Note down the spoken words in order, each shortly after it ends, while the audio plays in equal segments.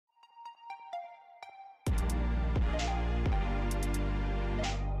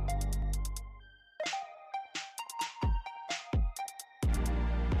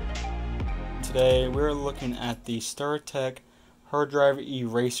today we're looking at the StarTech hard drive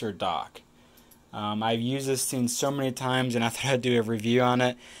eraser dock. I've used this thing so many times and I thought I'd do a review on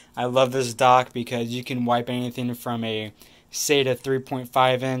it. I love this dock because you can wipe anything from a SATA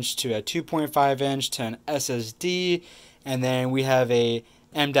 3.5 inch to a 2.5 inch to an SSD, and then we have a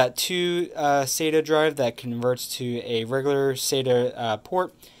M.2 SATA drive that converts to a regular SATA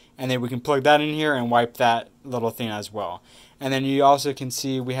port, and then we can plug that in here and wipe that little thing as well. And then you also can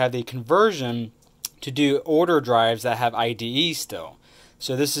see we have the conversion to do older drives that have IDE still.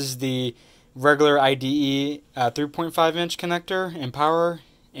 So this is the regular IDE 3.5 inch connector and power,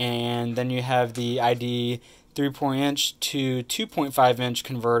 and then you have the IDE 3.0 inch to 2.5 inch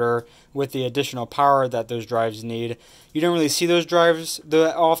converter with the additional power that those drives need. You don't really see those drives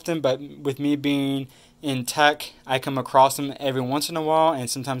that often, but with me being in tech, I come across them every once in a while, and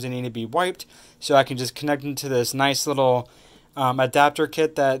sometimes they need to be wiped. So I can just connect them to this nice little adapter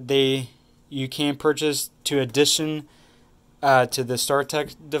kit that you can purchase to addition to the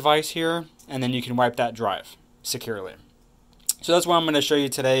StarTech device here, and then you can wipe that drive securely. So that's what I'm going to show you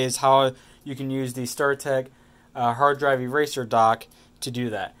today, is how you can use the StarTech hard drive eraser dock to do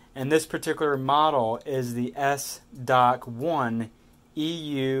that. And this particular model is the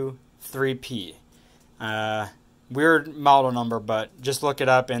SDOCK1EU3P. Weird model number, but just look it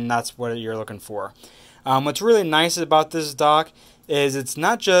up and that's what you're looking for. What's really nice about this dock is it's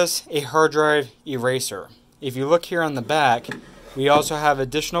not just a hard drive eraser. If you look here on the back, we also have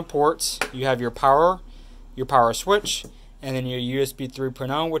additional ports. You have your power switch, and then your USB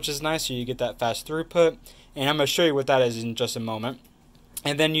 3.0, which is nice, so you get that fast throughput. And I'm going to show you what that is in just a moment.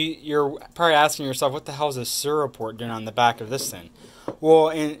 And then you're probably asking yourself, what the hell is this serial port doing on the back of this thing?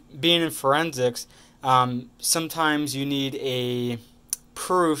 Well, being in forensics, sometimes you need a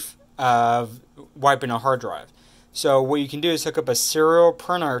proof of wiping a hard drive. So what you can do is hook up a serial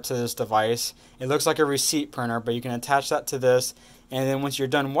printer to this device. It looks like a receipt printer, but you can attach that to this, and then once you're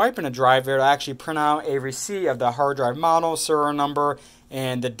done wiping a drive, it'll actually print out a receipt of the hard drive model, serial number,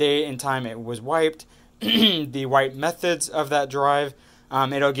 and the date and time it was wiped, the wipe methods of that drive.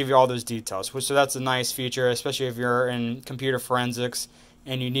 It'll give you all those details. So that's a nice feature, especially if you're in computer forensics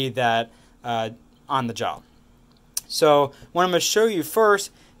and you need that on the job. So what I'm going to show you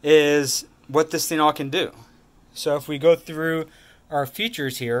first is what this thing all can do. So if we go through our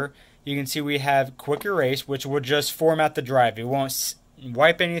features here, you can see we have quick erase, which will just format the drive. It won't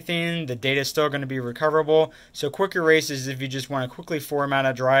wipe anything. The data is still going to be recoverable. So quick erase is if you just want to quickly format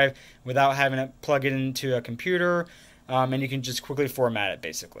a drive without having to plug it into a computer, and you can just quickly format it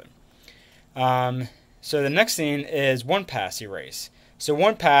basically. So the next thing is one pass erase. So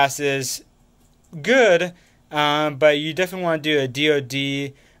one pass is good, but you definitely want to do a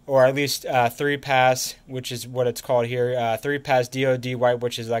DoD or at least 3-pass, which is what it's called here, 3-pass DoD wipe,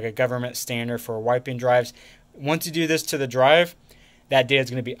 which is like a government standard for wiping drives. Once you do this to the drive, that data is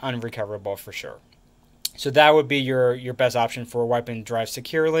going to be unrecoverable for sure. So that would be your best option for wiping drives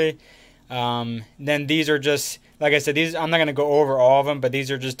securely. Then these are just, like I said, I'm not going to go over all of them, but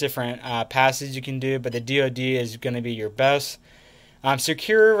these are just different passes you can do, but the DoD is going to be your best.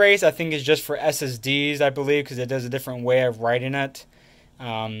 Secure erase, I think, is just for SSDs, I believe, because it does a different way of writing it.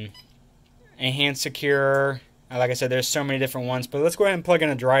 Enhanced secure, like I said, there's so many different ones, but let's go ahead and plug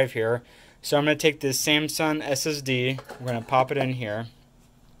in a drive here. So I'm going to take this Samsung SSD, we're going to pop it in here,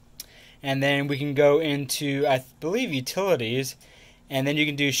 and then we can go into, I believe, utilities, and then you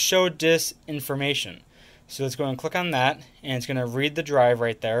can do show disk information. So let's go and click on that, and it's going to read the drive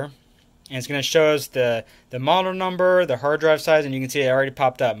right there, and it's going to show us the model number, the hard drive size, and you can see it already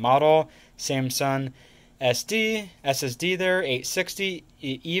popped up. Model, Samsung SSD there, 860,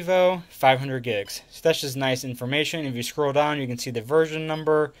 Evo, 500 gigs. So that's just nice information. If you scroll down, you can see the version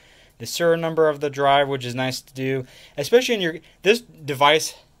number, the serial number of the drive, which is nice to do, especially this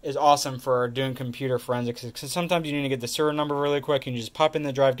device is awesome for doing computer forensics, because sometimes you need to get the serial number really quick, and you just pop in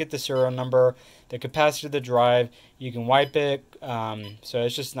the drive, get the serial number, the capacity of the drive, you can wipe it, so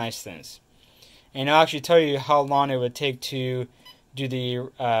it's just nice things. And it'll actually tell you how long it would take to do the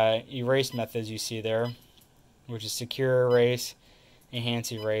erase methods you see there, which is secure erase,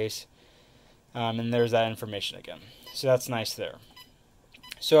 enhance erase, and there's that information again. So that's nice there.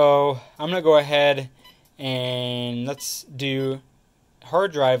 So I'm going to go ahead and let's do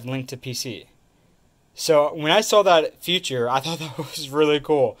hard drive linked to PC. So when I saw that feature, I thought that was really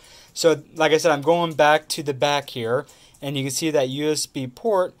cool. So like I said, I'm going back to the back here, and you can see that USB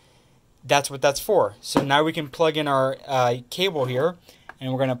port, that's what that's for. So now we can plug in our cable here,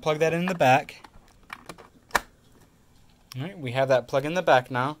 and we're going to plug that in the back. All right, we have that plug in the back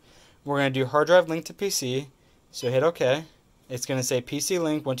now. We're going to do hard drive link to PC, so hit OK. It's going to say PC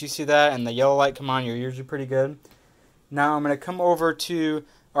link. Once you see that and the yellow light come on, you're usually pretty good. Now I'm going to come over to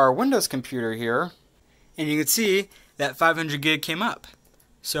our Windows computer here, and you can see that 500 gig came up.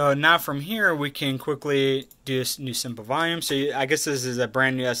 So now from here we can quickly do a new simple volume. So I guess this is a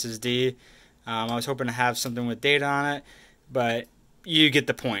brand new SSD. I was hoping to have something with data on it, but you get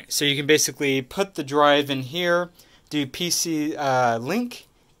the point. So you can basically put the drive in here, do PC link,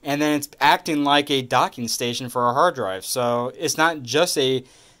 and then it's acting like a docking station for a hard drive. So it's not just a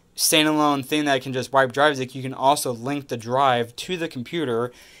standalone thing that can just wipe drives. Like, you can also link the drive to the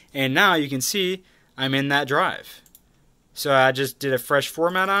computer, and now you can see I'm in that drive. So I just did a fresh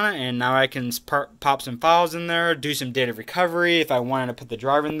format on it, and now I can pop some files in there, do some data recovery if I wanted to put the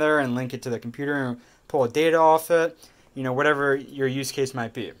drive in there and link it to the computer and pull data off it, you know, whatever your use case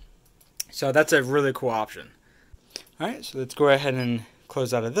might be. So that's a really cool option. Alright, so let's go ahead and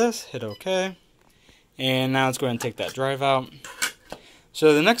close out of this, hit OK, and now let's go ahead and take that drive out.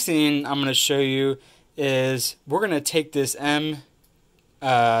 So the next thing I'm going to show you is we're going to take this M.2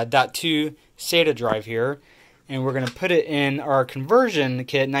 SATA drive here, and we're going to put it in our conversion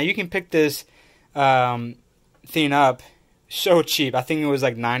kit. Now you can pick this thing up so cheap. I think it was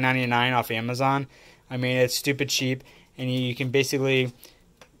like $9.99 off Amazon. I mean, it's stupid cheap, and you can basically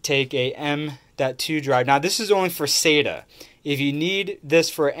take a M.2 drive. Now this is only for SATA. If you need this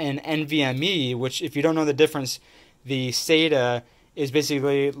for an NVMe, which if you don't know the difference, the SATA is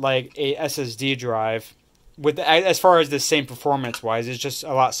basically like a SSD drive with, as far as the same performance wise, it's just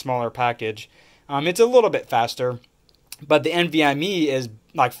a lot smaller package. It's a little bit faster, but the NVMe is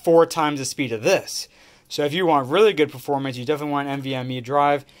like 4 times the speed of this. So if you want really good performance, you definitely want an NVMe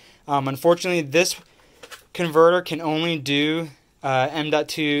drive. Unfortunately, this converter can only do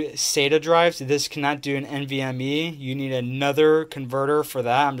M.2 SATA drives. This cannot do an NVMe. You need another converter for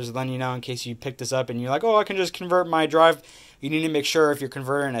that. I'm just letting you know in case you pick this up and you're like, oh, I can just convert my drive. You need to make sure if you're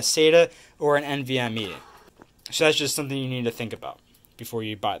converting a SATA or an NVMe. So that's just something you need to think about before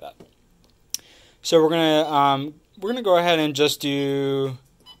you buy that. So we're gonna go ahead and just do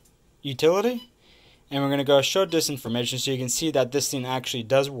utility, and we're gonna go show disk information so you can see that this thing actually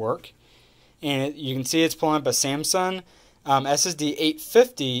does work. And you can see it's pulling up a Samsung SSD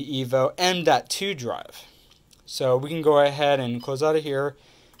 850 Evo M.2 drive. So we can go ahead and close out of here,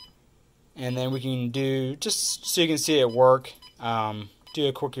 and then we can do, just so you can see it work, do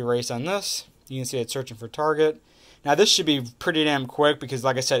a quick erase on this. You can see it's searching for target. Now this should be pretty damn quick because,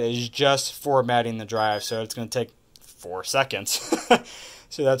 like I said, it's just formatting the drive, so it's going to take 4 seconds.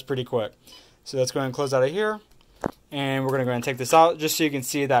 So that's pretty quick. So let's go ahead and close out of here, and we're going to go ahead and take this out just so you can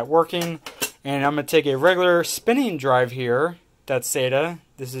see that working. And I'm going to take a regular spinning drive here, that's SATA.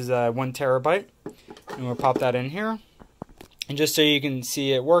 This is 1 terabyte, and we'll pop that in here. And just so you can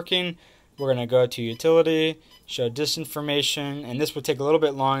see it working, we're going to go to utility, show disk information, and this will take a little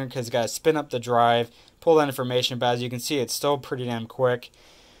bit longer because it's got to spin up the drive, pull that information, but as you can see, it's still pretty damn quick.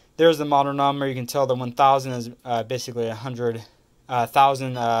 There's the model number. You can tell the 1000 is basically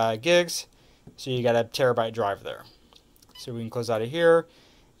 100,000 gigs, so you got a terabyte drive there. So we can close out of here,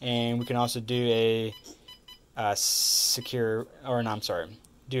 and we can also do a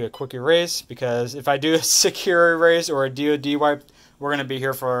do a quick erase, because if I do a secure erase or a DoD wipe, we're going to be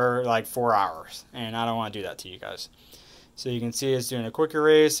here for like 4 hours, and I don't want to do that to you guys. So you can see it's doing a quick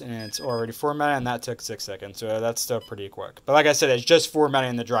erase, and it's already formatted, and that took 6 seconds, so that's still pretty quick. But like I said, it's just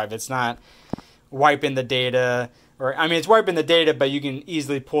formatting the drive. It's not wiping the data, or I mean, it's wiping the data, but you can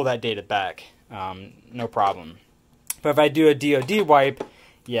easily pull that data back, no problem. But if I do a DoD wipe,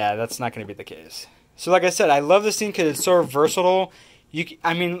 yeah, that's not going to be the case. So like I said, I love this thing because it's so versatile.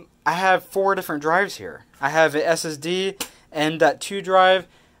 I mean, I have 4 different drives here. I have an SSD, M.2 drive,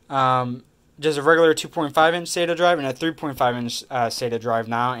 just a regular 2.5-inch SATA drive, and a 3.5-inch SATA drive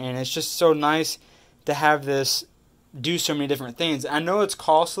now. And it's just so nice to have this do so many different things. I know it's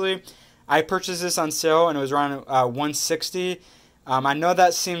costly. I purchased this on sale, and it was around $160. I know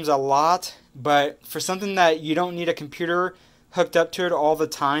that seems a lot, but for something that you don't need a computer hooked up to it all the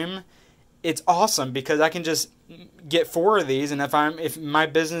time, it's awesome because I can just get 4 of these, and if my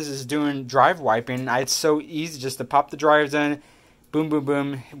business is doing drive wiping, it's so easy just to pop the drives in, boom, boom,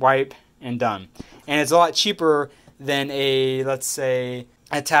 boom, wipe, and done. And it's a lot cheaper than let's say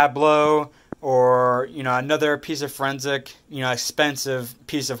a Tableau or another piece of forensic, expensive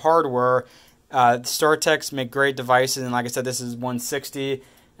piece of hardware. StarTechs make great devices, and like I said, this is $160,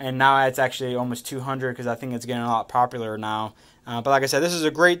 and now it's actually almost $200 because I think it's getting a lot popular now. But like I said, this is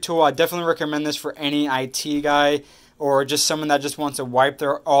a great tool. I definitely recommend this for any IT guy or just someone that just wants to wipe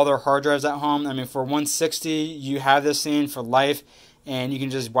all their hard drives at home. I mean, for $160, you have this thing for life, and you can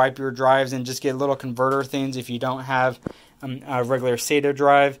just wipe your drives and just get little converter things if you don't have a regular SATA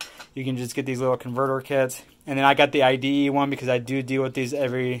drive, you can just get these little converter kits. And then I got the IDE one because I do deal with these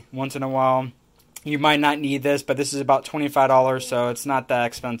every once in a while. You might not need this, but this is about $25, so it's not that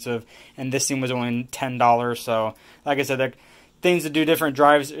expensive. And this thing was only $10, so like I said, the things to do different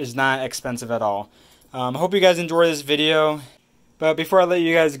drives is not expensive at all. I hope you guys enjoy this video. But before I let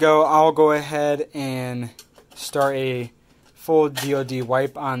you guys go, I'll go ahead and start a full DoD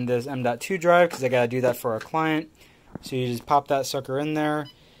wipe on this M.2 drive because I got to do that for a client. So you just pop that sucker in there.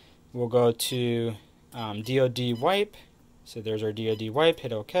 We'll go to DoD wipe. So there's our DoD wipe.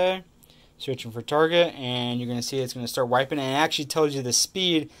 Hit OK. Switching for target, and you're going to see it's going to start wiping, and it actually tells you the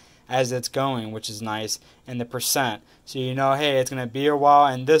speed as it's going, which is nice, and the percent. So you know, hey, it's going to be a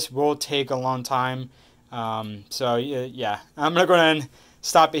while, and this will take a long time. So yeah, I'm going to go ahead and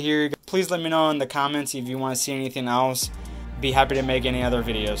stop it here. Please let me know in the comments if you want to see anything else. Be happy to make any other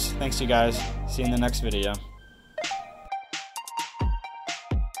videos. Thanks, you guys. See you in the next video.